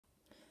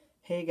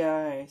Hey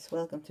guys,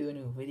 welcome to a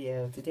new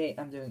video. Today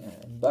I'm doing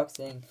an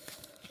unboxing,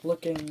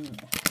 looking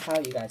how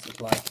you guys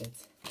would like it.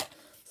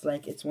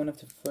 It's one of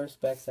the first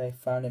bags I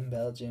found in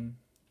Belgium,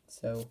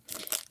 so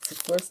it's the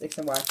first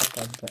XNY pack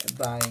I'm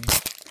buying.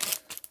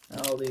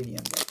 I'll do the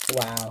unboxing.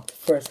 Wow, the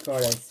first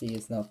card I see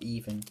is not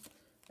even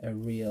a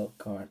real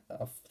card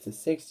of the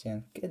 6th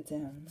gen. Get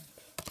down.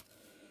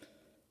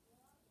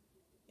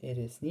 It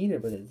is neither,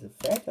 but it's a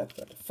fact. I've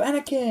got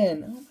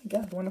Fennekin! Oh my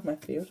god, one of my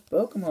favorite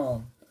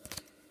Pokemon.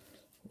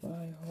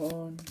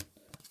 Rhyhorn,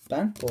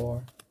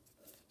 Bantboar,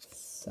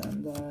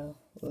 Sandile,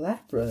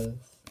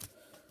 Lapras,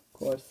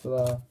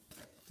 Corsola,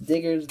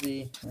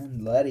 Diggersby,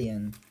 and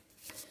Ledian.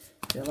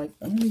 There are like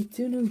only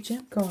 2 new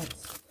gem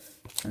cards.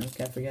 And we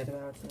can't forget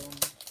about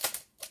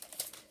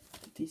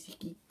the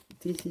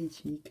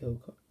TCG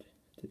code card.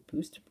 The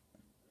booster.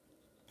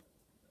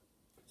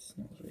 It's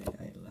not really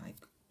I like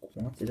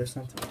wanted or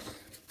something.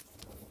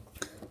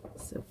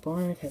 So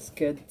Barnet has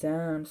cut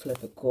down,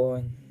 flip a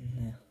coin.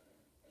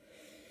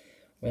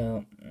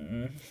 Well,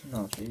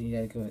 not really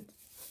that good.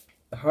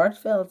 A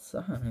heartfelt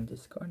song in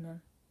this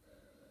corner.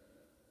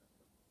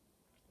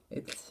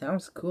 It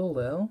sounds cool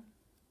though.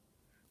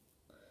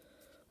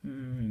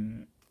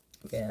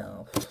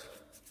 Well,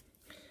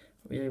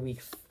 really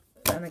weak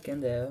Fennekin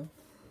though.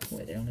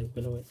 Wait, I only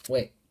Will-O-Wisp.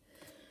 Wait,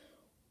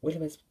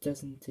 Will-O-Wisp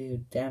doesn't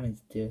do damage,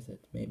 does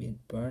it? Maybe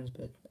it burns,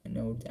 but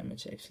no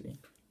damage actually.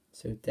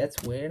 So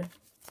that's weird.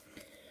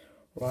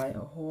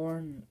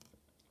 Rhyhorn,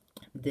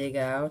 Dig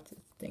Out. I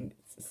think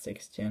it's a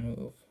 6th gen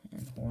move.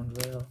 And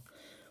Hornrill,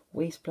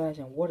 Wave Splash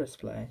and Water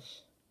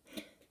Splash.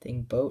 I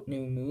think both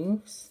new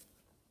moves.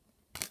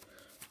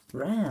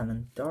 Ram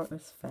and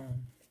Darkness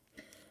Fang.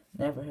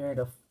 Never heard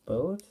of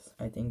both.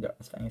 I think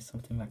Darkness Fang is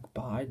something like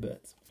Bide,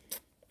 but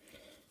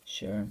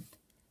sure.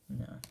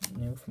 No,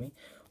 new for me.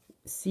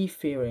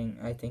 Seafaring,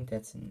 I think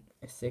that's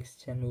a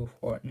 6th gen move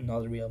or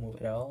not a real move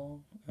at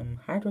all.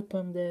 Hydro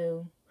Pump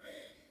though.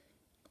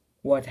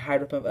 What,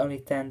 Hydro Pump only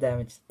 10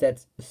 damage?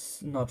 That's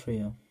not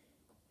real.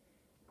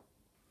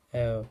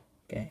 Oh,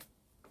 okay.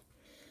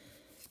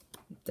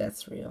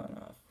 That's real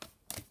enough.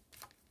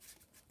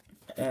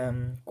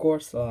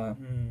 Corsola,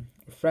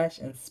 Refresh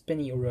and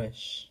Spinny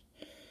Rush.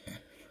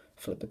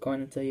 Flip a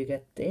coin until you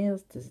get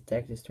tails. This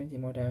attack does 20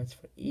 more damage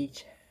for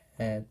each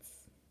head.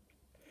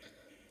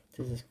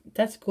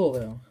 That's cool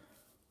though.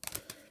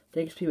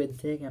 Takes speed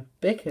with Dig and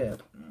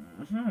Pickup.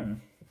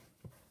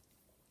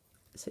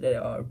 So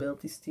there are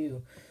abilities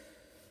too.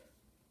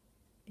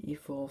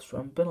 Evolves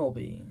from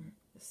Bunnelby.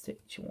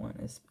 Stage 1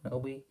 is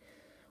Bunnelby.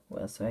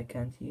 Well, so I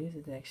can't use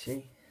it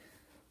actually.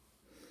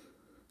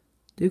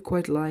 Do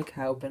quite like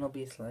how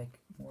Bunnelby is like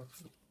more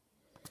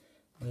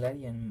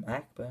Ledian,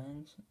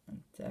 Magpunch,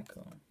 and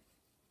Tackle.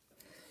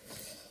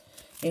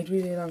 Ain't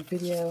really a long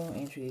video,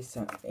 ain't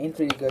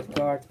really good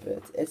card,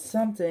 but it's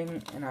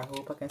something, and I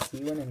hope I can see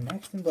you in the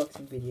next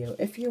unboxing video.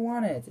 If you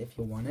want it,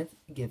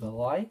 give a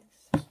like,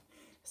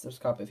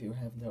 subscribe if you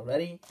haven't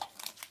already,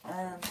 and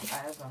I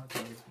have one of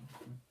those.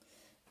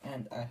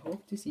 And I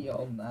hope to see you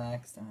all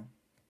next time.